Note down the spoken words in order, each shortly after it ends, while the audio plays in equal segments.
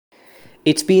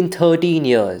It's been 13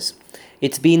 years.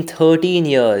 It's been 13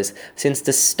 years since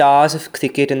the stars of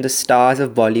cricket and the stars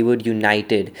of Bollywood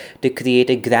united to create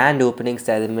a grand opening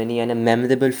ceremony and a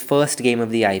memorable first game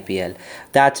of the IPL.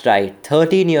 That's right,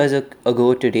 13 years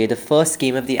ago today, the first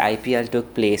game of the IPL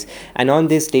took place. And on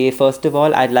this day, first of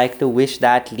all, I'd like to wish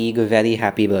that league a very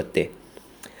happy birthday.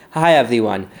 Hi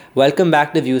everyone, welcome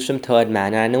back to Views from Third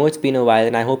Man. I know it's been a while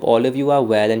and I hope all of you are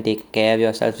well and taking care of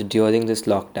yourselves during this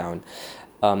lockdown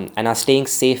and are staying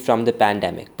safe from the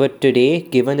pandemic. But today,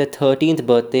 given the 13th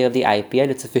birthday of the IPL,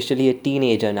 it's officially a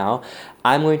teenager now,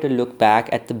 I'm going to look back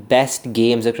at the best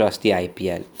games across the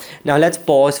IPL. Now, let's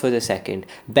pause for a second.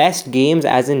 Best games,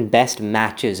 as in best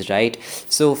matches, right?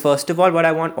 So, first of all, what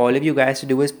I want all of you guys to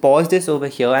do is pause this over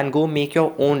here and go make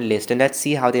your own list and let's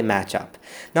see how they match up.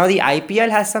 Now, the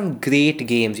IPL has some great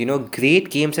games.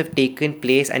 Great games have taken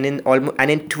place, and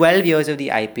in 12 years of the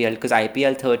IPL, because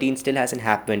IPL 13 still hasn't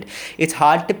happened, it's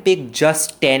hard to pick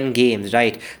just 10 games,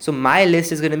 right? So my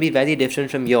list is going to be very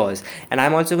different from yours, and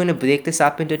I'm also going to break this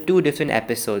up into two different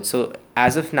episodes. So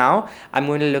as of now, I'm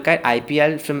going to look at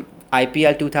IPL from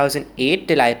IPL 2008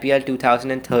 till IPL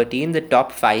 2013, the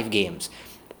top 5 games.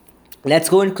 Let's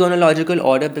go in chronological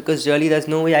order because really there's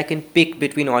no way I can pick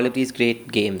between all of these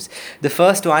great games. The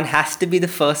first one has to be the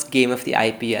first game of the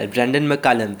IPL. Brendan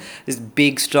McCullum, this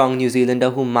big, strong New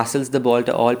Zealander who muscles the ball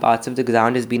to all parts of the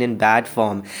ground, has been in bad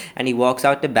form. And he walks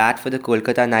out to bat for the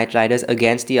Kolkata Knight Riders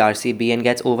against the RCB and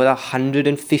gets over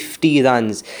 150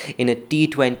 runs in a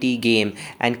T20 game.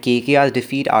 And KKR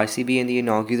defeat RCB in the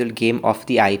inaugural game of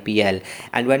the IPL.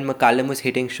 And when McCullum was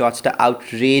hitting shots to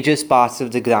outrageous parts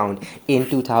of the ground in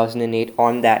 2008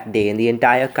 on that day, and the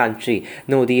entire country,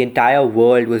 no, the entire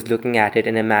world was looking at it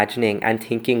and imagining and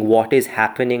thinking, what is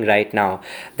happening right now?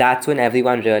 That's when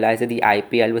everyone realized that the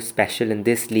IPL was special and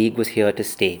this league was here to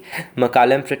stay.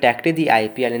 McCullum protected the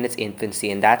IPL in its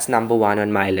infancy, and that's number one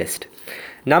on my list.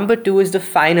 Number 2 is the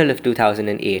final of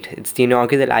 2008. It's the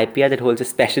inaugural IPL that holds a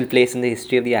special place in the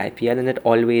history of the IPL, and it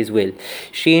always will.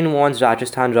 Shane Warne's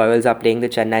Rajasthan Royals are playing the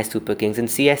Chennai Super Kings, and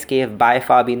CSK have by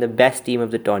far been the best team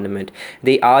of the tournament.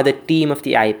 They are the team of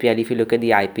the IPL if you look at the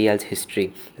IPL's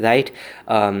history, right?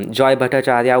 Joy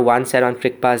Bhattacharya once said on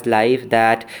Crickbuzz Live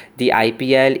that the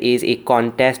IPL is a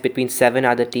contest between 7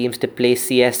 other teams to place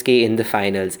CSK in the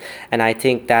finals, and I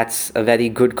think that's a very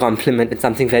good compliment and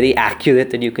something very accurate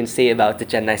that you can say about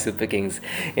the Chennai Super Kings,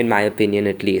 in my opinion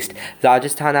at least.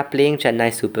 Rajasthan are playing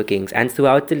Chennai Super Kings, and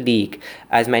throughout the league,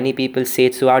 as many people say,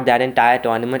 throughout that entire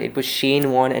tournament, it was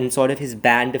Shane Warne and sort of his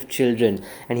band of children,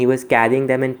 and he was carrying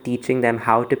them and teaching them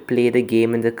how to play the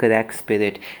game in the correct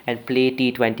spirit and play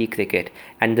T20 cricket.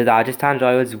 And the Rajasthan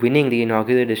Royals winning the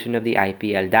inaugural edition of the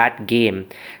IPL, that game,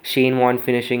 Shane Warne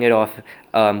finishing it off,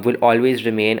 will always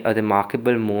remain a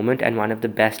remarkable moment and one of the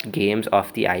best games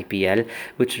of the IPL,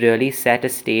 which really set a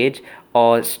stage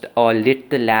or lit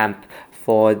the lamp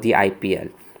for the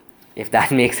IPL, if that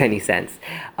makes any sense.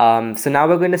 So now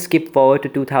we're going to skip forward to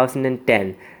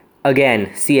 2010. Again,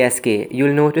 CSK.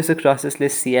 You'll notice across this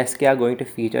list, CSK are going to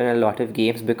feature in a lot of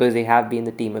games because they have been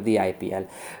the team of the IPL.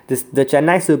 The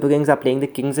Chennai Super Kings are playing the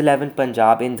Kings 11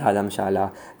 Punjab in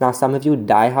Dharamshala. Now, some of you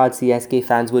die-hard CSK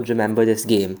fans would remember this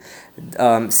game.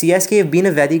 CSK have been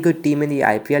a very good team in the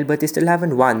IPL, but they still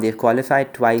haven't won. They've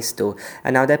qualified twice though.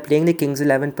 And now they're playing the Kings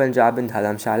 11 Punjab in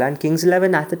Dharamshala. And Kings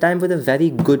 11 at the time were a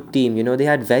very good team. They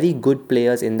had very good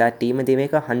players in that team and they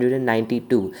make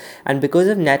 192. And because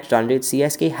of net run rate,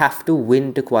 CSK have to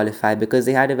win to qualify because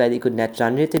they had a very good net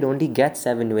run rate. They'd only get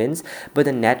 7 wins, but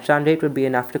the net run rate would be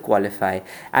enough to qualify.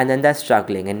 And then they're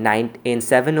struggling. In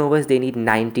 7 overs, they need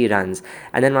 90 runs.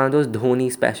 And then one of those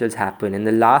Dhoni specials happen. In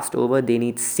the last over, they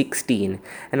need 16.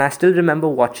 And I still remember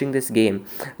watching this game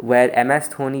where MS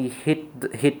Dhoni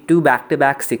hit 2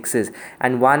 back-to-back sixes.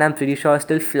 And one, I'm pretty sure, is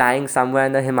still flying somewhere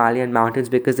in the Himalayan mountains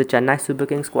because the Chennai Super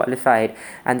Kings qualified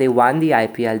and they won the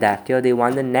IPL that year. They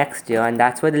won the next year, and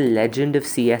that's where the legend of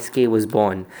CSK was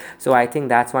born. So I think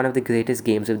that's one of the greatest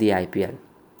games of the IPL.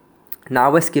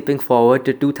 Now we're skipping forward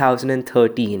to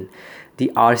 2013.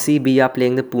 The RCB are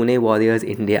playing the Pune Warriors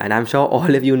India, and I'm sure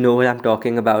all of you know what I'm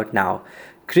talking about now.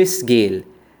 Chris Gayle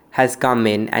has come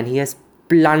in and he has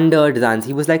plundered runs.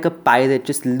 He was like a pirate,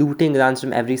 just looting runs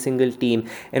from every single team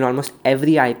in almost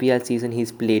every IPL season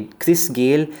he's played. Chris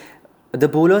Gayle The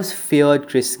bowlers feared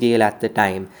Chris Gayle at the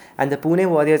time, and the Pune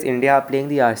Warriors India are playing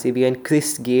the RCB, and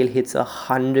Chris Gayle hits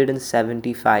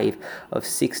 175 of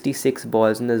 66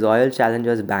 balls in the Royal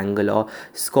Challengers Bangalore,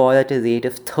 score at a rate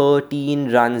of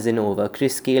 13 runs in over.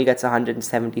 Chris Gayle gets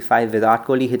 175, Virat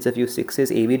Kohli hits a few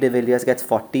sixes, AB de Villiers gets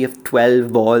 40 of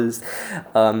 12 balls,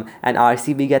 and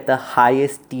RCB get the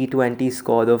highest T20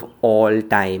 score of all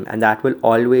time, and that will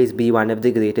always be one of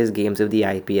the greatest games of the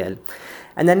IPL.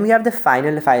 And then we have the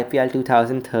final of IPL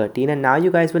 2013, and now you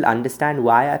guys will understand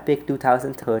why I picked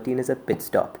 2013 as a pit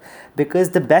stop.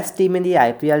 Because the best team in the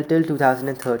IPL till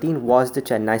 2013 was the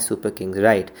Chennai Super Kings,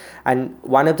 right? And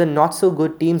one of the not so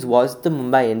good teams was the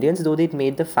Mumbai Indians, though they'd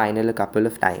made the final a couple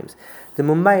of times. The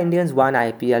Mumbai Indians won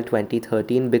IPL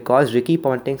 2013 because Ricky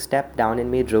Ponting stepped down and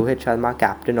made Rohit Sharma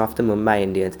captain of the Mumbai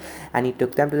Indians, and he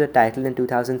took them to the title in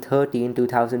 2013,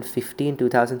 2015,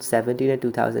 2017 and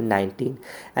 2019.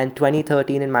 And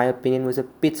 2013 in my opinion was a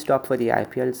pit stop for the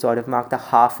IPL. It sort of marked the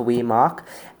halfway mark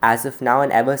as of now,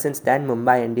 and ever since then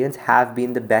Mumbai Indians have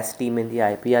been the best team in the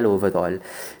IPL overall.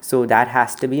 So that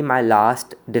has to be my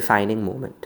last defining moment.